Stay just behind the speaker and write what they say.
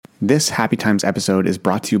This Happy Times episode is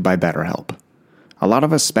brought to you by BetterHelp. A lot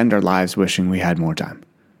of us spend our lives wishing we had more time.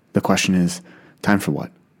 The question is, time for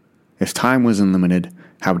what? If time was unlimited,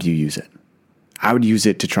 how would you use it? I would use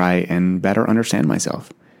it to try and better understand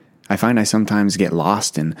myself. I find I sometimes get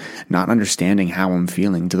lost in not understanding how I'm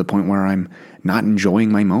feeling to the point where I'm not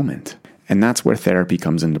enjoying my moment. And that's where therapy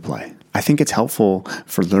comes into play. I think it's helpful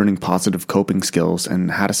for learning positive coping skills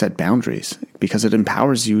and how to set boundaries because it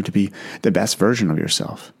empowers you to be the best version of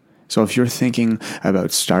yourself. So if you're thinking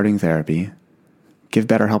about starting therapy, give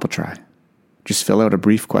BetterHelp a try. Just fill out a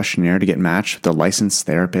brief questionnaire to get matched with a licensed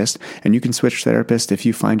therapist, and you can switch therapists if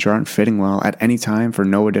you find you aren't fitting well at any time for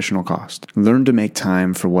no additional cost. Learn to make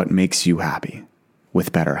time for what makes you happy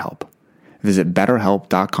with BetterHelp. Visit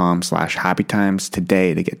betterhelp.com/happytimes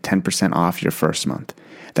today to get 10% off your first month.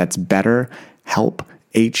 That's BetterHelp,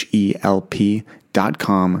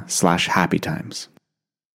 HELP.com/happytimes.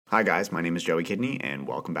 Hi guys, my name is Joey Kidney, and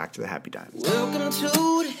welcome back to the Happy Times. Welcome to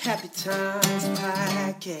the Happy Times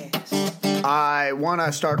podcast. I want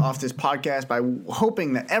to start off this podcast by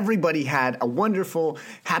hoping that everybody had a wonderful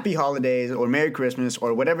happy holidays or Merry Christmas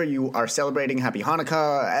or whatever you are celebrating, Happy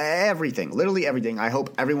Hanukkah, everything, literally everything. I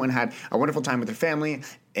hope everyone had a wonderful time with their family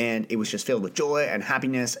and it was just filled with joy and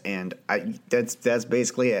happiness, and that's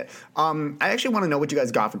basically it. I actually want to know what you guys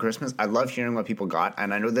got for Christmas. I love hearing what people got,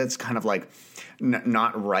 and I know that's kind of like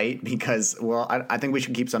not right because, well, I think we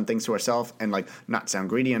should keep some things to ourselves and like not sound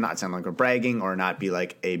greedy and not sound like we're bragging or not be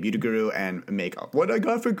like a beauty guru and make up what I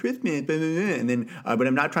got for Christmas, and then but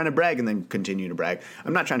I'm not trying to brag and then continue to brag.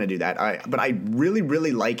 I'm not trying to do that. But I really,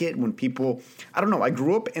 really like it when people, I don't know, I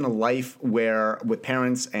grew up in a life where with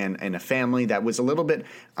parents and a family that was a little bit,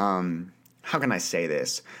 how can I say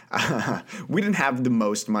this? We didn't have the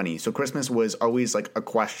most money. So Christmas was always like a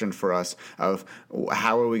question for us of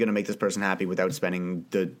how are we going to make this person happy without spending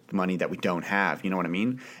the money that we don't have? You know what I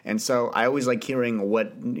mean? And so I always like hearing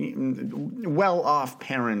what well-off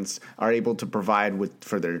parents are able to provide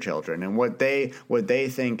for their children and what they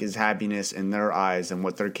think is happiness in their eyes and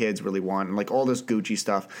what their kids really want and like all this Gucci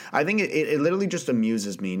stuff. I think it literally just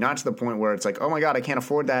amuses me, not to the point where it's like, oh my God, I can't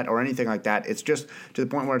afford that or anything like that. It's just to the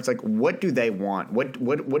point where it's like, what do they want?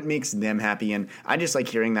 What makes them happy? And I just like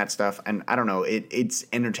hearing that stuff, and I don't know, it's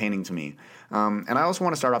entertaining to me. And I also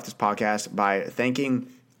want to start off this podcast by thanking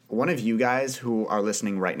one of you guys who are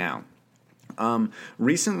listening right now.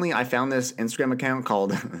 Recently, I found this Instagram account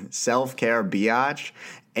called Self-Care Biatch,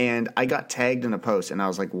 and I got tagged in a post, and I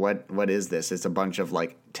was like, what is this? It's a bunch of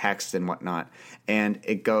like text and whatnot, and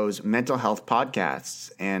it goes mental health podcasts,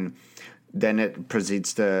 and then it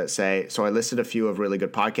proceeds to say, so I listed a few of really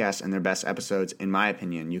good podcasts and their best episodes, in my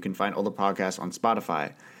opinion. You can find all the podcasts on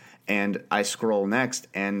Spotify. And I scroll next,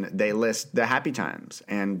 and they list the Happy Times.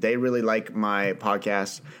 And they really like my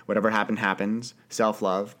podcast, Whatever Happened Happens,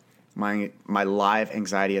 Self-Love, my live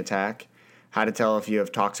anxiety attack, How to Tell If You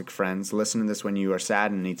Have Toxic Friends, Listen to This When You Are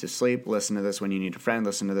Sad and Need to Sleep, Listen to This When You Need a Friend,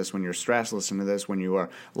 Listen to This When You're Stressed, Listen to This When You Are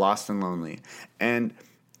Lost and Lonely. And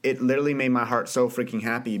it literally made my heart so freaking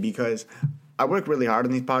happy because I work really hard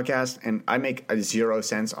on these podcasts and I make 0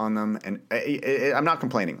 cents on them. And I'm not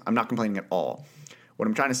complaining. I'm not complaining at all. What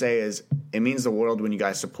I'm trying to say is it means the world when you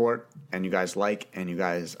guys support and you guys like and you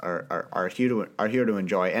guys are here to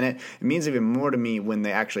enjoy. And it means even more to me when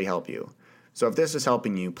they actually help you. So if this is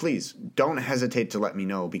helping you, please don't hesitate to let me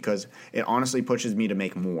know because it honestly pushes me to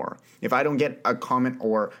make more. If I don't get a comment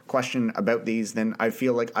or question about these, then I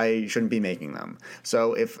feel like I shouldn't be making them.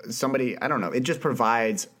 So if somebody, I don't know, it just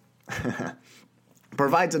provides a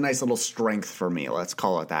nice little strength for me, let's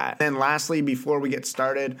call it that. Then lastly, before we get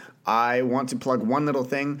started, I want to plug one little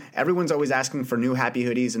thing. Everyone's always asking for new Happy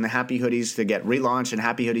Hoodies and the Happy Hoodies to get relaunched and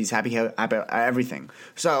Happy Hoodies, everything.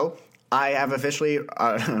 So I have officially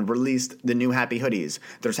released the new Happy Hoodies.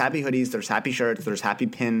 There's Happy Hoodies, there's Happy Shirts, there's Happy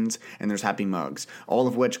Pins, and there's Happy Mugs. All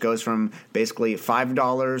of which goes from basically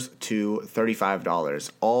 $5 to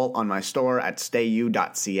 $35, all on my store at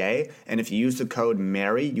stayu.ca. And if you use the code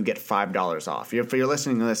MARY, you get $5 off. If you're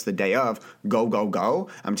listening to this the day of, go.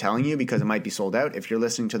 I'm telling you because it might be sold out. If you're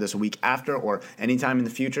listening to this a week after or anytime in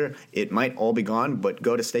the future, it might all be gone. But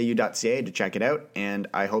go to stayu.ca to check it out, and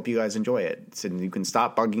I hope you guys enjoy it. So you can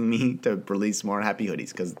stop bugging me to release more Happy Hoodies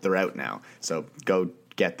because they're out now. So go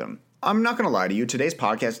get them. I'm not going to lie to you. Today's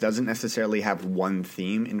podcast doesn't necessarily have one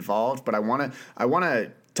theme involved, but I want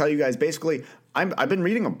to tell you guys basically I've been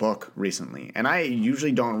reading a book recently, and I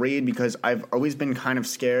usually don't read because I've always been kind of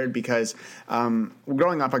scared because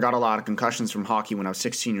growing up I got a lot of concussions from hockey when I was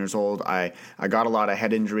 16 years old. I got a lot of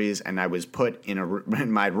head injuries, and I was put in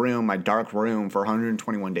my room, my dark room, for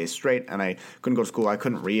 121 days straight, and I couldn't go to school. I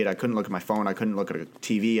couldn't read. I couldn't look at my phone. I couldn't look at a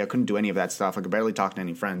TV. I couldn't do any of that stuff. I could barely talk to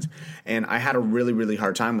any friends, and I had a really, really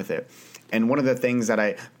hard time with it. And one of the things that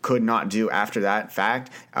I could not do after that fact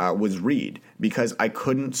was read, because I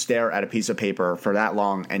couldn't stare at a piece of paper for that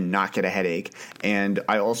long and not get a headache. And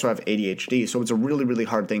I also have ADHD, so it's a really, really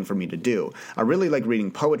hard thing for me to do. I really like reading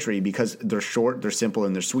poetry because they're short, they're simple,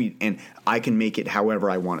 and they're sweet, and I can make it however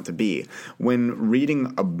I want it to be. When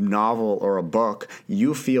reading a novel or a book,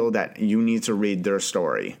 you feel that you need to read their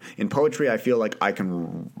story. In poetry, I feel like I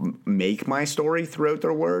can make my story throughout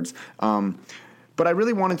their words. But I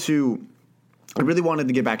really wanted to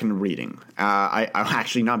get back into reading. I'm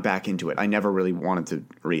actually not back into it. I never really wanted to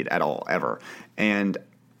read at all, ever.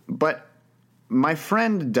 But my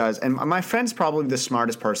friend does, and my friend's probably the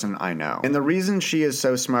smartest person I know. And the reason she is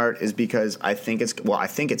so smart is because I think it's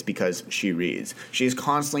because she reads. She is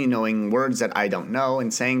constantly knowing words that I don't know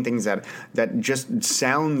and saying things that just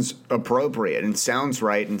sounds appropriate and sounds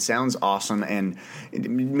right and sounds awesome. And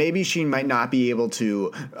maybe she might not be able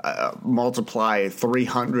to multiply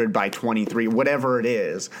 300 by 23, whatever it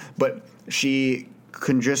is, but she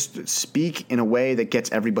can just speak in a way that gets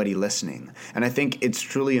everybody listening. And I think it's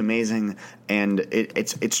truly amazing, and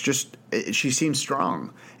it's just she seems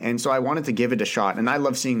strong. And so I wanted to give it a shot. And I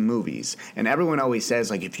love seeing movies. And everyone always says,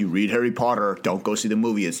 like, if you read Harry Potter, don't go see the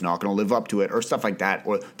movie. It's not going to live up to it, or stuff like that,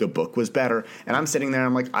 or the book was better. And I'm sitting there,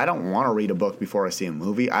 I'm like, I don't want to read a book before I see a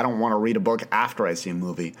movie. I don't want to read a book after I see a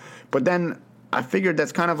movie. But then I figured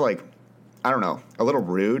that's kind of like, I don't know, a little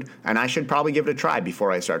rude. And I should probably give it a try before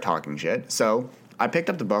I start talking shit. So I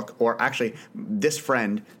picked up the book, or actually, this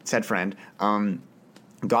said friend,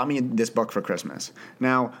 got me this book for Christmas.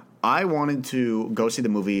 Now, I wanted to go see the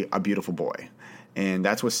movie A Beautiful Boy, and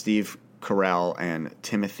that's with Steve Carell and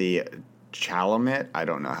Timothy Chalamet.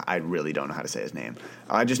 I really don't know how to say his name.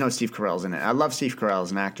 I just know Steve Carell's in it. I love Steve Carell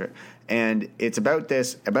as an actor. And it's about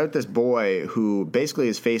this boy who basically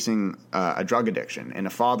is facing a drug addiction, and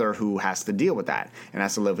a father who has to deal with that and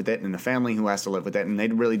has to live with it, and a family who has to live with it, and they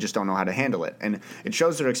really just don't know how to handle it. And it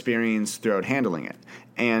shows their experience throughout handling it.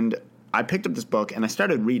 And I picked up this book and I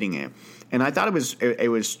started reading it, and I thought it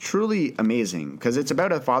was truly amazing because it's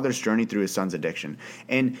about a father's journey through his son's addiction.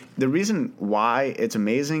 And the reason why it's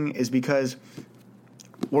amazing is because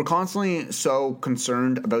we're constantly so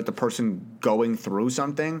concerned about the person going through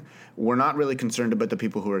something. We're not really concerned about the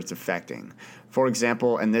people who it's affecting. For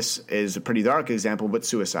example, and this is a pretty dark example, but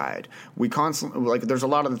suicide. We constantly, like, there's a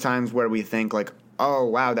lot of the times where we think, like, oh,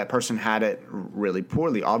 wow, that person had it really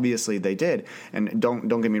poorly. Obviously they did. And don't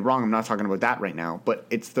get me wrong, I'm not talking about that right now. But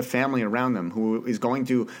it's the family around them who is going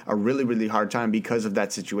through a really, really hard time because of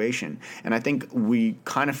that situation. And I think we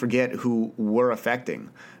kind of forget who we're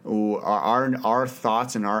affecting. Our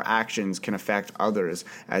thoughts and our actions can affect others,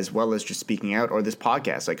 as well as just speaking out, or this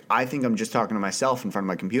podcast. Like, I think I'm just talking to myself in front of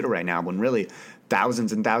my computer right now, when really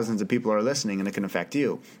thousands and thousands of people are listening, and it can affect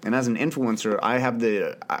you. And as an influencer, I have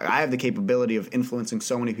the capability of influencing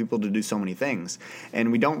so many people to do so many things.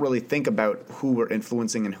 And we don't really think about who we're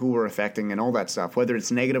influencing and who we're affecting and all that stuff. Whether it's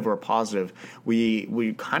negative or positive,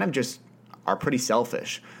 we kind of just are pretty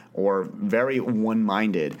selfish or very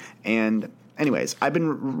one-minded. And anyways, I've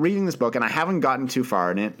been reading this book, and I haven't gotten too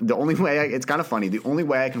far in it. The only way it's kind of funny. The only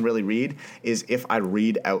way I can really read is if I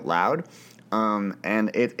read out loud.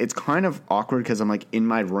 And it's kind of awkward because I'm like in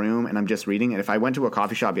my room and I'm just reading. And if I went to a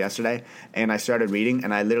coffee shop yesterday and I started reading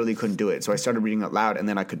and I literally couldn't do it, so I started reading out loud and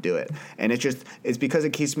then I could do it. And it's because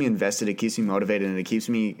it keeps me invested, it keeps me motivated, and it keeps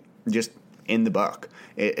me just in the book.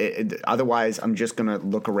 Otherwise, I'm just gonna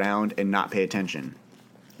look around and not pay attention.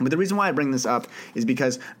 But the reason why I bring this up is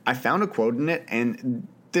because I found a quote in it, and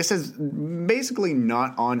this is basically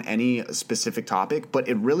not on any specific topic, but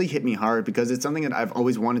it really hit me hard because it's something that I've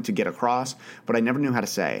always wanted to get across, but I never knew how to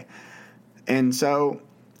say. And so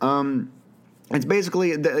it's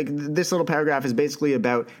basically, this little paragraph is basically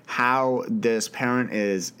about how this parent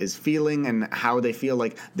is feeling and how they feel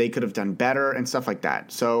like they could have done better and stuff like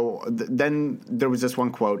that. So then there was this one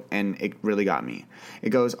quote, and it really got me.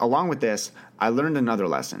 It goes, "Along with this, I learned another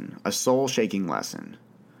lesson, a soul-shaking lesson.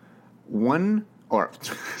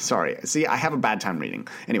 See, I have a bad time reading.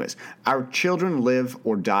 Anyways, our children live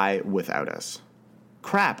or die without us."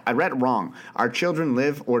 Crap, I read it wrong. Our children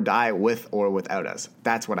live or die with or without us.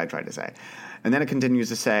 That's what I tried to say. And then it continues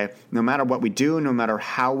to say, no matter what we do, no matter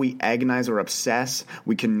how we agonize or obsess,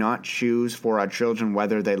 we cannot choose for our children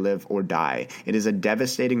whether they live or die. It is a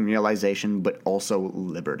devastating realization, but also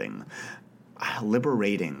liberating.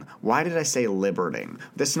 Liberating. Why did I say liberating?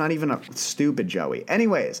 That's not even a stupid, Joey.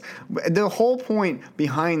 Anyways, the whole point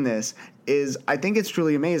behind this is I think it's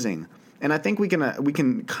truly amazing. And I think we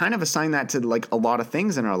can kind of assign that to like a lot of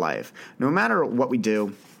things in our life. No matter what we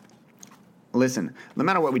do, listen, no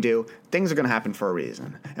matter what we do, things are going to happen for a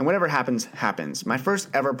reason. And whatever happens, happens. My first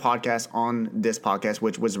ever podcast on this podcast,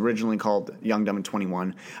 which was originally called Young, Dumb, and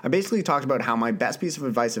 21, I basically talked about how my best piece of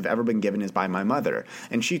advice I've ever been given is by my mother.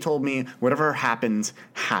 And she told me, whatever happens,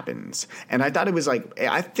 happens. And I thought it was like,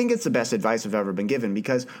 I think it's the best advice I've ever been given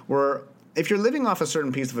because if you're living off a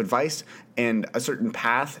certain piece of advice and a certain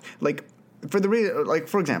path, like,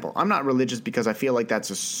 for example, I'm not religious because I feel like that's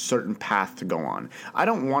a certain path to go on. I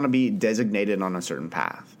don't want to be designated on a certain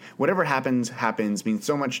path. Whatever happens, happens means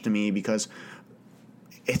so much to me because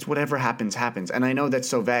it's whatever happens, happens. And I know that's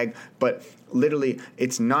so vague, but literally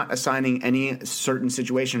it's not assigning any certain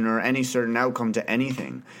situation or any certain outcome to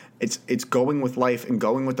anything. It's going with life and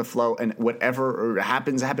going with the flow, and whatever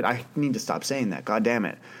happens, happen. I need to stop saying that, God damn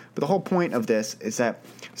it. But the whole point of this is that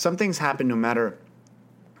some things happen no matter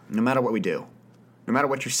what we do, no matter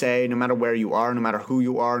what you say, no matter where you are, no matter who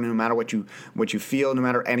you are, no matter what you feel, no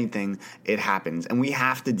matter anything, it happens. And we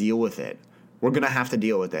have to deal with it. We're going to have to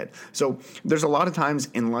deal with it. So there's a lot of times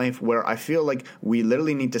in life where I feel like we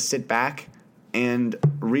literally need to sit back and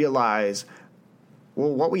realize,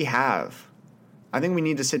 well, what we have. I think we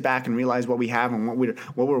need to sit back and realize what we have and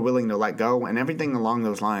what we're willing to let go and everything along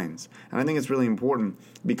those lines. And I think it's really important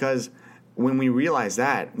because when we realize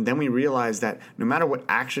that, then we realize that no matter what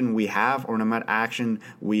action we have or no matter action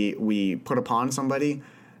we put upon somebody,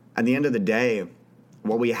 at the end of the day,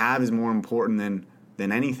 what we have is more important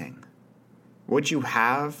than anything. What you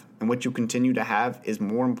have and what you continue to have is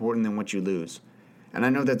more important than what you lose. And I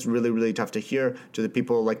know that's really, really tough to hear to the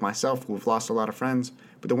people like myself who have lost a lot of friends,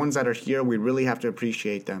 but the ones that are here, we really have to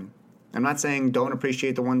appreciate them. I'm not saying don't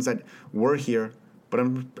appreciate the ones that were here, but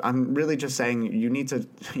I'm really just saying you need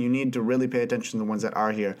to really pay attention to the ones that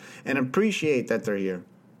are here and appreciate that they're here.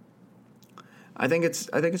 I think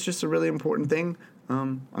it's just a really important thing.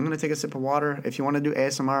 I'm gonna take a sip of water. If you want to do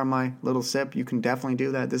ASMR on my little sip, you can definitely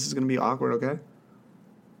do that. This is gonna be awkward, okay?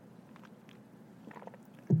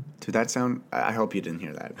 To that sound, I hope you didn't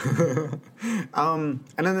hear that. And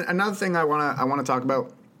then another thing I wanna talk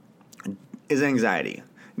about is anxiety.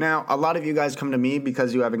 Now, a lot of you guys come to me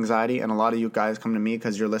because you have anxiety, and a lot of you guys come to me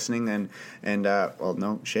because you're listening,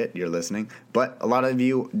 you're listening. But a lot of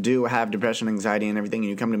you do have depression, anxiety, and everything, and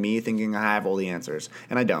you come to me thinking I have all the answers,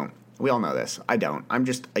 and I don't. We all know this. I don't. I'm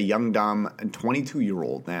just a young, dumb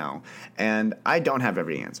 22-year-old now, and I don't have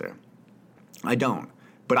every answer. I don't.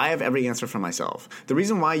 But I have every answer for myself. The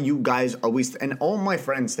reason why you guys always, and all my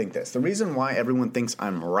friends think this, the reason why everyone thinks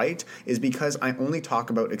I'm right is because I only talk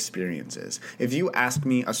about experiences. If you ask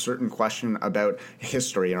me a certain question about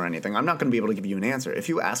history or anything, I'm not going to be able to give you an answer. If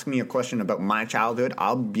you ask me a question about my childhood,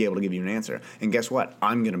 I'll be able to give you an answer. And guess what?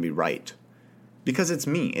 I'm going to be right. Because it's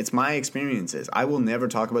me. It's my experiences. I will never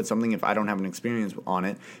talk about something if I don't have an experience on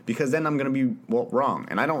it, because then I'm going to be, wrong.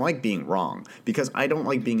 And I don't like being wrong, because I don't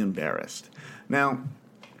like being embarrassed. Now,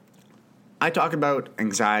 I talk about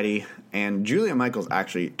anxiety, and Julia Michaels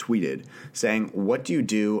actually tweeted saying, "What do you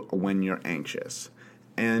do when you're anxious?"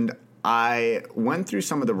 And I went through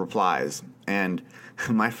some of the replies, and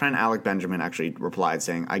my friend Alec Benjamin actually replied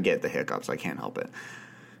saying, "I get the hiccups, I can't help it."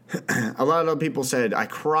 A lot of people said, "I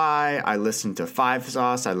cry, I listen to Five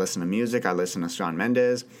Sauce, I listen to music, I listen to Shawn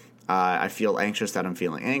Mendes, I feel anxious that I'm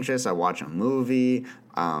feeling anxious, I watch a movie,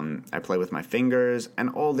 I play with my fingers," and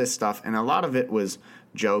all this stuff. And a lot of it was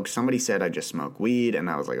jokes. Somebody said I just smoke weed, and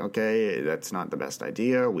I was like, okay, that's not the best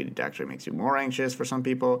idea. Weed actually makes you more anxious for some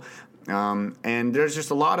people. And there's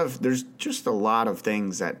just a lot of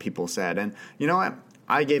things that people said. And you know what?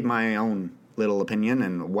 I gave my own little opinion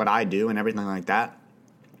and what I do and everything like that.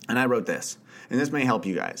 And I wrote this, and this may help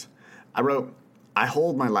you guys. I wrote, I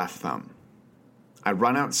hold my left thumb. I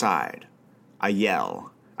run outside. I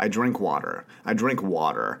yell. I drink water, and I drink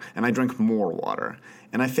more water,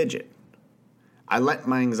 and I fidget. I let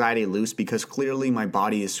my anxiety loose because clearly my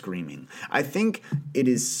body is screaming. I think it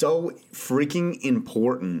is so freaking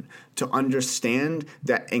important to understand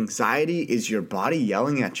that anxiety is your body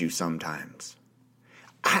yelling at you sometimes.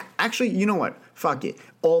 Actually, you know what? Fuck it.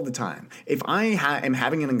 All the time. If I am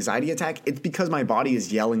having an anxiety attack, it's because my body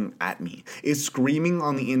is yelling at me. It's screaming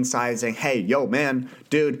on the inside saying, hey, yo, man,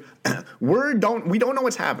 dude, we don't know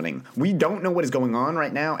what's happening. We don't know what is going on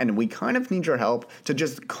right now, and we kind of need your help to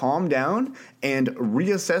just calm down and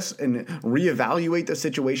reassess and reevaluate the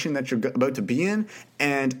situation that you're about to be in,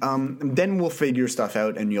 and then we'll figure stuff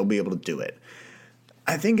out and you'll be able to do it.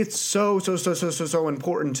 I think it's so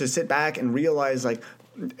important to sit back and realize, like,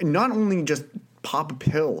 not only just pop a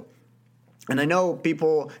pill. And I know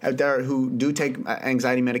people out there who do take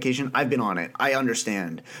anxiety medication. I've been on it. I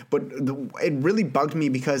understand. But it really bugged me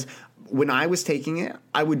because when I was taking it,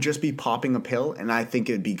 I would just be popping a pill and I think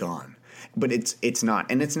it'd be gone. But it's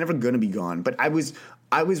not. And it's never going to be gone. But I was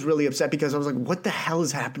really upset because I was like, what the hell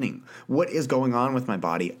is happening? What is going on with my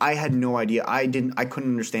body? I had no idea. I couldn't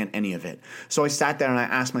understand any of it. So I sat there and I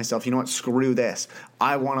asked myself, you know what? Screw this.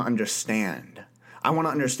 I want to understand. I want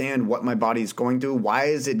to understand what my body is going through. Why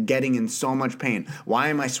is it getting in so much pain? Why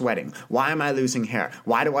am I sweating? Why am I losing hair?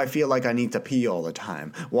 Why do I feel like I need to pee all the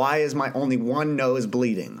time? Why is my only one nose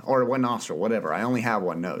bleeding? Or one nostril, whatever. I only have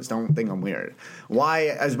one nose. Don't think I'm weird.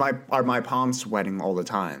 Why are my palms sweating all the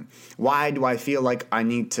time? Why do I feel like I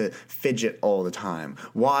need to fidget all the time?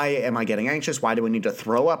 Why am I getting anxious? Why do I need to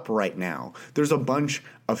throw up right now? There's a bunch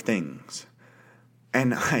of things.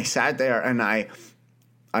 And I sat there and I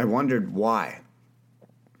wondered why.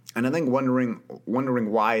 And I think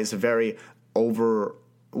wondering why is a very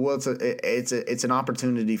it's an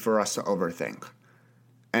opportunity for us to overthink.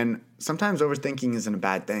 And sometimes overthinking isn't a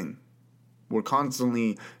bad thing. We're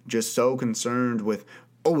constantly just so concerned with,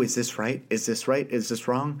 oh, is this right? Is this right? Is this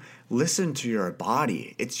wrong? Listen to your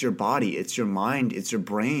body. It's your body. It's your mind. It's your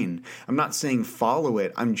brain. I'm not saying follow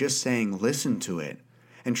it. I'm just saying listen to it.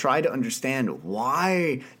 And try to understand,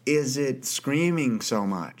 why is it screaming so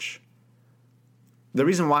much? The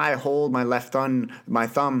reason why I hold my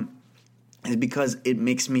thumb is because it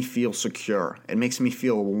makes me feel secure. It makes me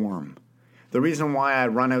feel warm. The reason why I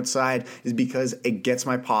run outside is because it gets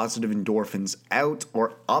my positive endorphins out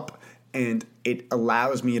or up, and it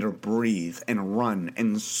allows me to breathe and run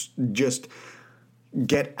and just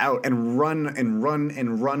get out and run and run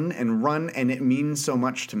and run and run, and it means so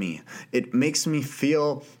much to me. It makes me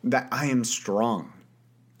feel that I am strong.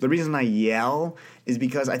 The reason I yell is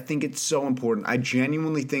because I think it's so important. I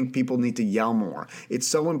genuinely think people need to yell more. It's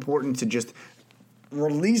so important to just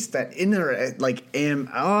release that inner,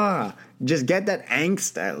 just get that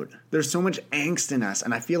angst out. There's so much angst in us,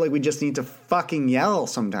 and I feel like we just need to fucking yell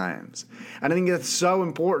sometimes. And I think that's so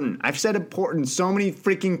important. I've said important so many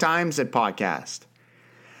freaking times at podcast.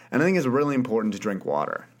 And I think it's really important to drink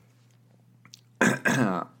water.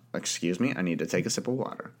 Excuse me, I need to take a sip of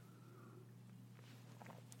water.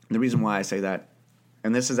 The reason why I say that,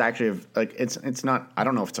 and this is actually, it's not, I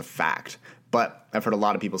don't know if it's a fact, but I've heard a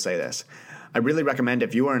lot of people say this. I really recommend,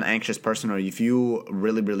 if you are an anxious person or if you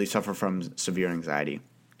really, really suffer from severe anxiety,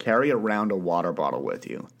 carry around a water bottle with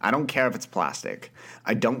you. I don't care if it's plastic.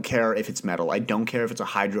 I don't care if it's metal. I don't care if it's a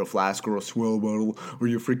hydro flask or a swell bottle or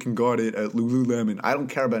you freaking got it at Lululemon. I don't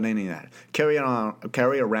care about any of that. Carry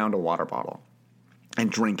around a water bottle. And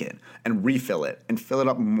drink it, and refill it, and fill it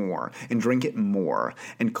up more, and drink it more,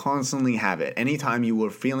 and constantly have it. Anytime you were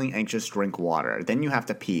feeling anxious, drink water. Then you have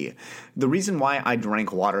to pee. The reason why I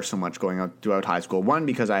drank water so much going out throughout high school, 1,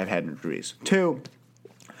 because I have head injuries. 2,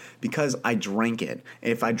 because I drank it.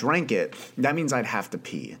 If I drank it, that means I'd have to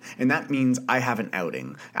pee. And that means I have an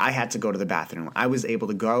outing. I had to go to the bathroom. I was able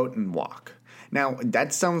to go out and walk. Now,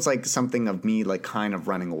 that sounds like something of me, like, kind of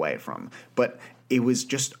running away from. But it was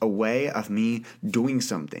just a way of me doing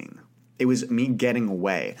something. It was me getting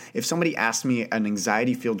away. If somebody asked me an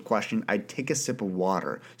anxiety-filled question, I'd take a sip of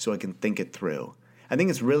water so I can think it through. I think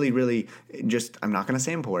it's really, really just, I'm not going to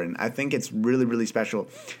say important. I think it's really, really special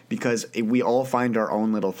because we all find our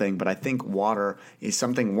own little thing. But I think water is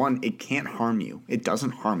something, 1, it can't harm you. It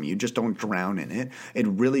doesn't harm you. Just don't drown in it. It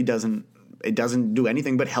really doesn't do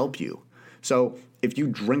anything but help you. So if you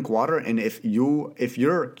drink water, and if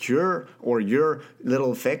your cure or your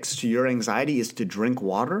little fix to your anxiety is to drink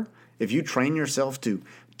water, if you train yourself to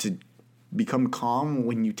become calm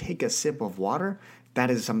when you take a sip of water, that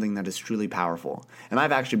is something that is truly powerful. And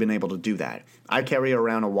I've actually been able to do that. I carry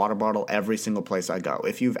around a water bottle every single place I go.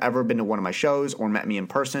 If you've ever been to one of my shows or met me in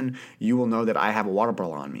person, you will know that I have a water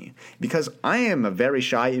bottle on me. Because I am a very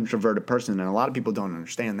shy, introverted person, and a lot of people don't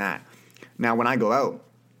understand that. Now, when I go out,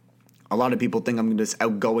 A lot of people think I'm this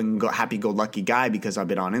outgoing, happy-go-lucky guy because I've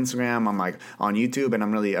been on Instagram, I'm like on YouTube, and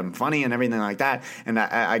I'm funny and everything like that. And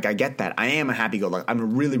I get that. I am a happy-go-lucky. I'm a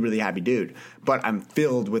really, really happy dude. But I'm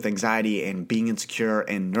filled with anxiety and being insecure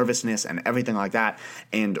and nervousness and everything like that.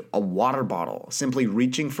 And a water bottle, simply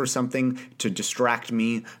reaching for something to distract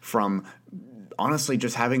me from honestly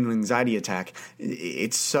just having an anxiety attack,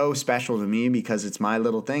 it's so special to me because it's my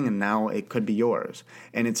little thing, and now it could be yours.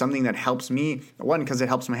 And it's something that helps me, one, because it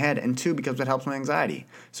helps my head, and two, because it helps my anxiety.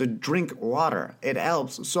 So drink water. It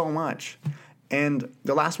helps so much. And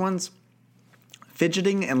the last one's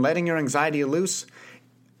fidgeting and letting your anxiety loose.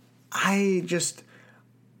 I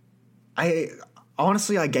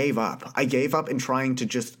honestly gave up. I gave up in trying to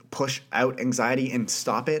just push out anxiety and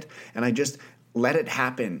stop it, and I just let it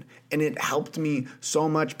happen. And it helped me so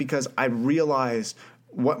much because I realized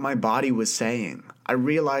what my body was saying. I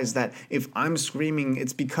realized that if I'm screaming,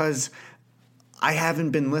 it's because I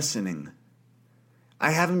haven't been listening.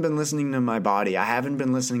 I haven't been listening to my body. I haven't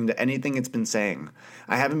been listening to anything it's been saying.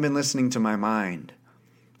 I haven't been listening to my mind.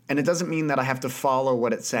 And it doesn't mean that I have to follow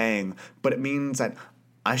what it's saying, but it means that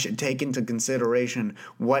I should take into consideration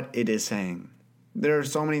what it is saying. There are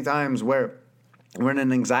so many times where we're in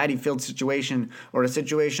an anxiety-filled situation, or a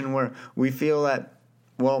situation where we feel that,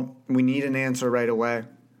 well, we need an answer right away,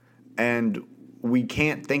 and we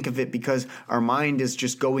can't think of it because our mind is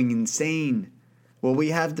just going insane. Well, we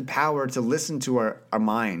have the power to listen to our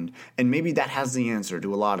mind, and maybe that has the answer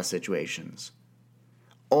to a lot of situations.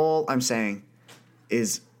 All I'm saying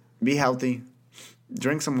is be healthy,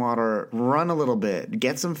 drink some water, run a little bit,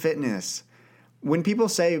 get some fitness. When people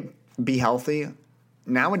say be healthy,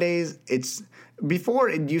 nowadays before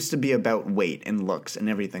it used to be about weight and looks and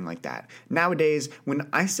everything like that. Nowadays, when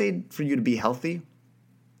I say for you to be healthy,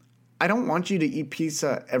 I don't want you to eat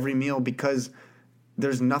pizza every meal because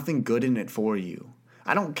there's nothing good in it for you.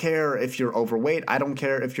 I don't care if you're overweight. I don't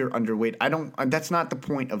care if you're underweight. That's not the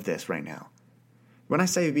point of this right now. When I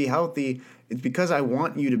say be healthy, it's because I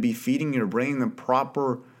want you to be feeding your brain the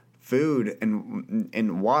proper food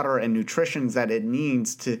and water and nutrition that it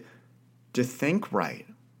needs to think right.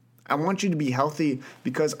 I want you to be healthy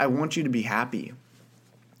because I want you to be happy.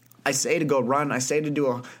 I say to go run. I say to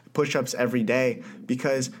do push-ups every day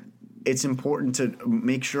because it's important to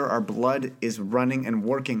make sure our blood is running and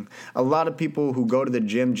working. A lot of people who go to the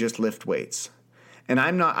gym just lift weights. And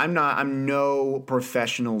I'm no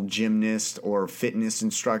professional gymnast or fitness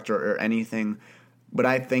instructor or anything. But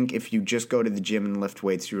I think if you just go to the gym and lift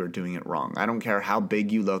weights, you are doing it wrong. I don't care how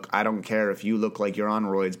big you look. I don't care if you look like you're on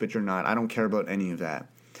roids, but you're not. I don't care about any of that.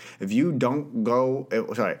 If you go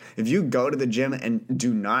to the gym and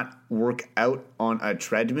do not work out on a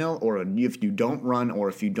treadmill, or if you don't run, or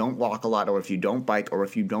if you don't walk a lot, or if you don't bike, or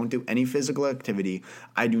if you don't do any physical activity,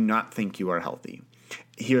 I do not think you are healthy.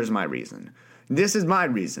 Here's my reason. This is my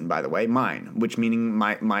reason, by the way, mine, which meaning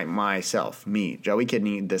myself, me, Joey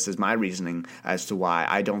Kidney. This is my reasoning as to why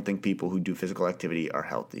I don't think people who do physical activity are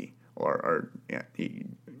healthy,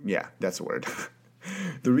 yeah, that's the word.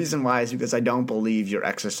 The reason why is because I don't believe you're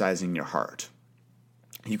exercising your heart.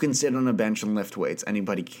 You can sit on a bench and lift weights.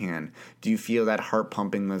 Anybody can. Do you feel that heart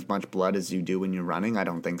pumping as much blood as you do when you're running? I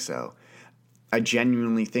don't think so. I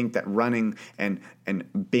genuinely think that running and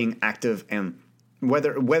being active and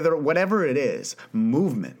whatever it is,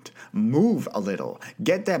 move a little,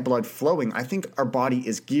 get that blood flowing. I think our body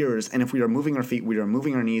is gears, and if we are moving our feet, we are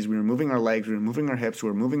moving our knees, we are moving our legs, we are moving our hips, we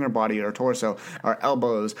are moving our body, our torso, our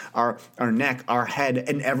elbows, our neck, our head,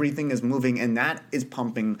 and everything is moving, and that is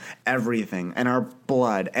pumping everything, and our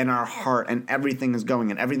blood, and our heart, and everything is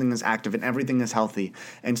going, and everything is active, and everything is healthy.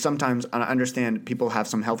 And sometimes I understand people have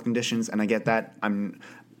some health conditions, and I get that. I'm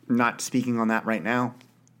not speaking on that right now.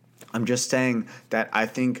 I'm just saying that I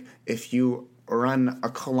think if you run a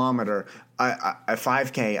kilometer, a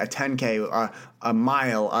 5K, a 10K, a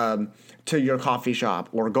mile to your coffee shop,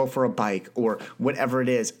 or go for a bike, or whatever it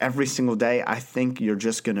is, every single day, I think you're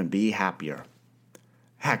just going to be happier.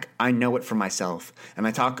 Heck, I know it for myself, and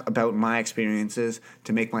I talk about my experiences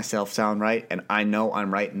to make myself sound right, and I know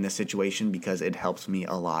I'm right in this situation because it helps me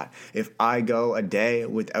a lot. If I go a day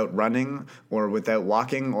without running, or without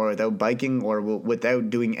walking, or without biking, or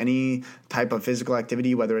without doing any type of physical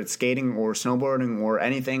activity, whether it's skating or snowboarding or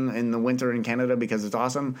anything in the winter in Canada because it's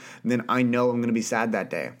awesome, then I know I'm going to be sad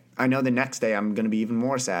that day. I know the next day I'm going to be even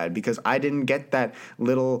more sad because I didn't get that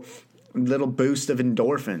little boost of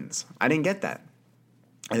endorphins. I didn't get that.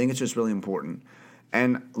 I think it's just really important.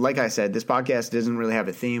 And like I said, this podcast doesn't really have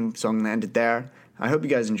a theme, so I'm going to end it there. I hope you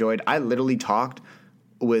guys enjoyed. I literally talked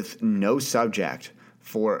with no subject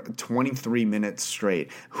for 23 minutes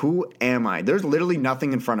straight. Who am I? There's literally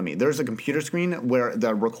nothing in front of me. There's a computer screen where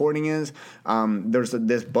the recording is. There's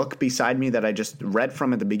this book beside me that I just read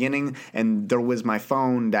from at the beginning, and there was my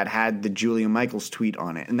phone that had the Julia Michaels tweet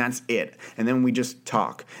on it, and that's it. And then we just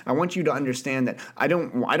talk. I want you to understand that I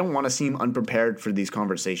don't want to seem unprepared for these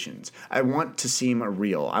conversations. I want to seem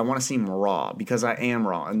real. I want to seem raw because I am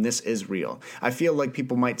raw, and this is real. I feel like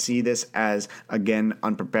people might see this as, again,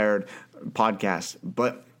 unprepared podcast,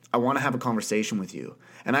 but I want to have a conversation with you.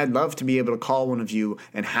 And I'd love to be able to call one of you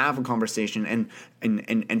and have a conversation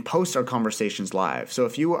and post our conversations live. So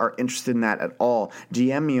if you are interested in that at all,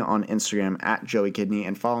 DM me on Instagram at Joey Kidney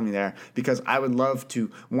and follow me there, because I would love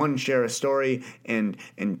to, one, share a story, and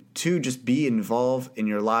two, just be involved in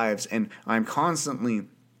your lives. And I'm constantly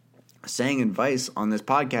saying advice on this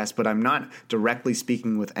podcast, but I'm not directly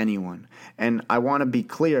speaking with anyone. And I want to be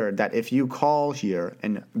clear that if you call here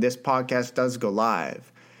and this podcast does go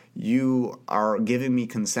live, you are giving me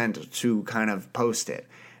consent to kind of post it.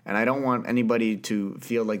 And I don't want anybody to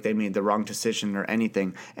feel like they made the wrong decision or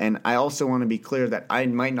anything. And I also want to be clear that I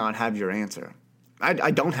might not have your answer. I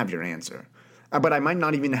don't have your answer. But I might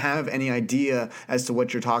not even have any idea as to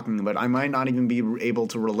what you're talking about. I might not even be able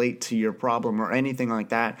to relate to your problem or anything like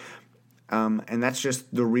that. And that's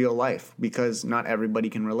just the real life, because not everybody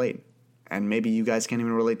can relate. And maybe you guys can't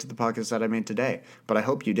even relate to the podcast that I made today. But I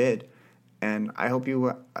hope you did. And I hope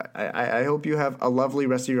you have a lovely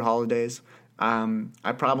rest of your holidays.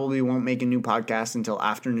 I probably won't make a new podcast until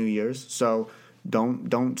after New Year's. So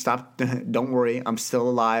don't stop. Don't worry. I'm still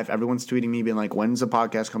alive. Everyone's tweeting me being like, when's the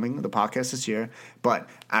podcast coming? The podcast is here. But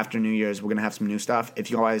after New Year's, we're going to have some new stuff. If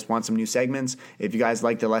you guys want some new segments, if you guys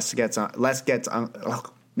like the Let's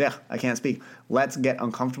Get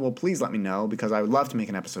Uncomfortable, please let me know, because I would love to make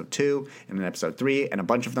an episode 2 and an episode 3 and a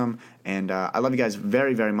bunch of them. And I love you guys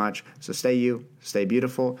very, very much. So stay you, stay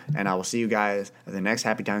beautiful, and I will see you guys at the next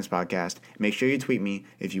Happy Times podcast. Make sure you tweet me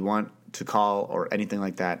if you want to call or anything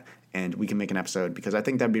like that, and we can make an episode, because I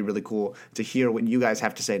think that'd be really cool to hear what you guys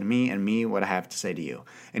have to say to me and me what I have to say to you.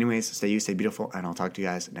 Anyways, stay you, stay beautiful, and I'll talk to you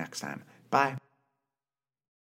guys next time. Bye.